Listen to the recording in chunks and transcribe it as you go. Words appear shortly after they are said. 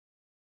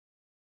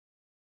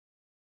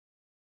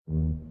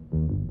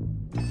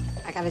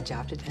I got a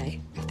job today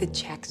at the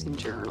Jackson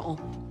Journal.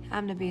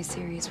 I'm to be a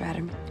serious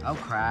writer. Oh,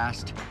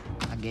 Christ.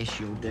 I guess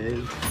you'll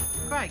do.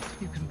 Great.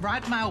 You can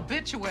write my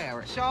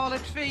obituary.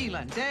 Charlotte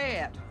Phelan,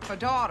 dead. Her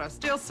daughter,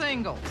 still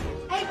single.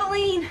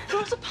 Aibileen,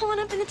 girls are pulling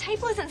up and the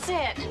table isn't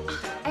set.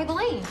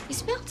 Aibileen, you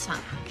spilled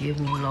something. Forgive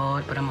me,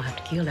 Lord, but I'm gonna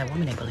have to kill that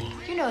woman, Aibileen.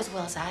 You know as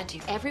well as I do.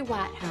 Every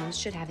white house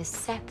should have a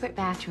separate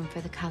bathroom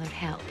for the colored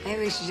help.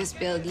 Maybe we should just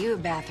build you a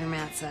bathroom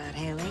outside,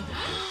 Haley.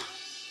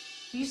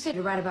 You said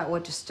to write about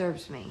what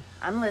disturbs me.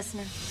 I'm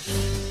listening.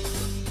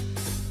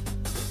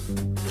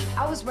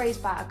 I was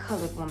raised by a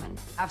colored woman.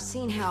 I've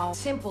seen how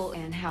simple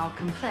and how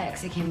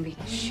complex it can be.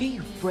 She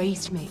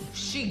raised me.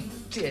 She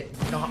did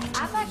not.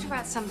 I'd like to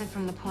write something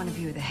from the point of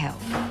view of the help.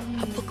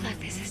 A book like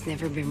this has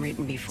never been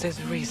written before. There's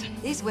a reason.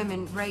 These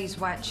women raise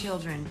white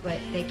children, but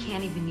they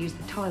can't even use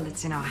the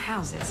toilets in our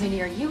houses.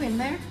 Minnie, are you in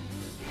there?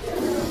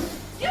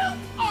 You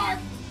are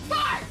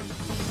fired!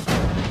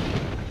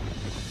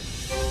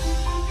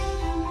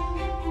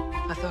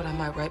 I thought I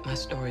might write my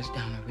stories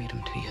down and read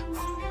them to you.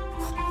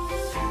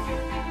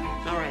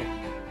 All right,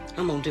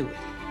 I'm gonna do it.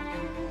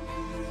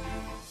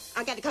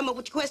 I got to come up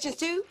with your questions,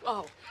 too?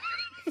 Oh.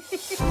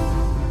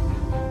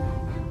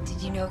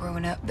 Did you know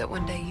growing up that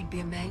one day you'd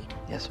be a maid?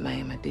 Yes,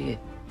 ma'am, I did.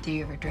 Do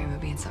you ever dream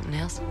of being something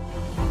else?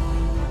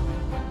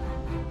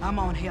 I'm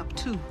on help,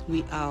 too.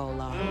 We all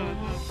are.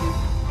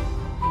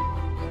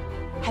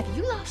 Have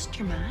you lost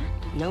your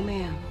mind? No,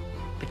 ma'am,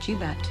 but you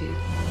about to.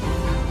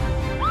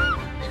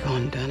 It's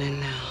going done in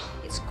now.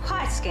 It's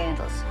quite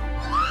scandalous.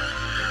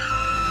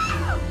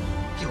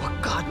 You are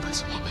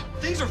godless woman.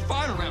 Things are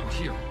fine around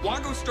here.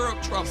 Why go stir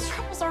up trouble?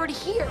 Trouble's already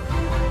here.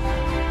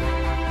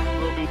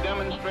 We'll be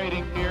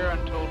demonstrating here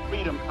until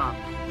freedom comes.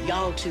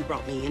 Y'all two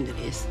brought me into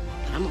this,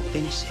 and I'm gonna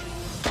finish it.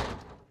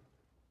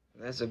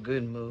 That's a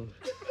good move.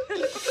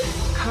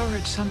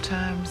 Courage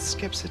sometimes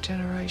skips a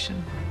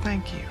generation.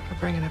 Thank you for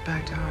bringing it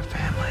back to our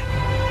family.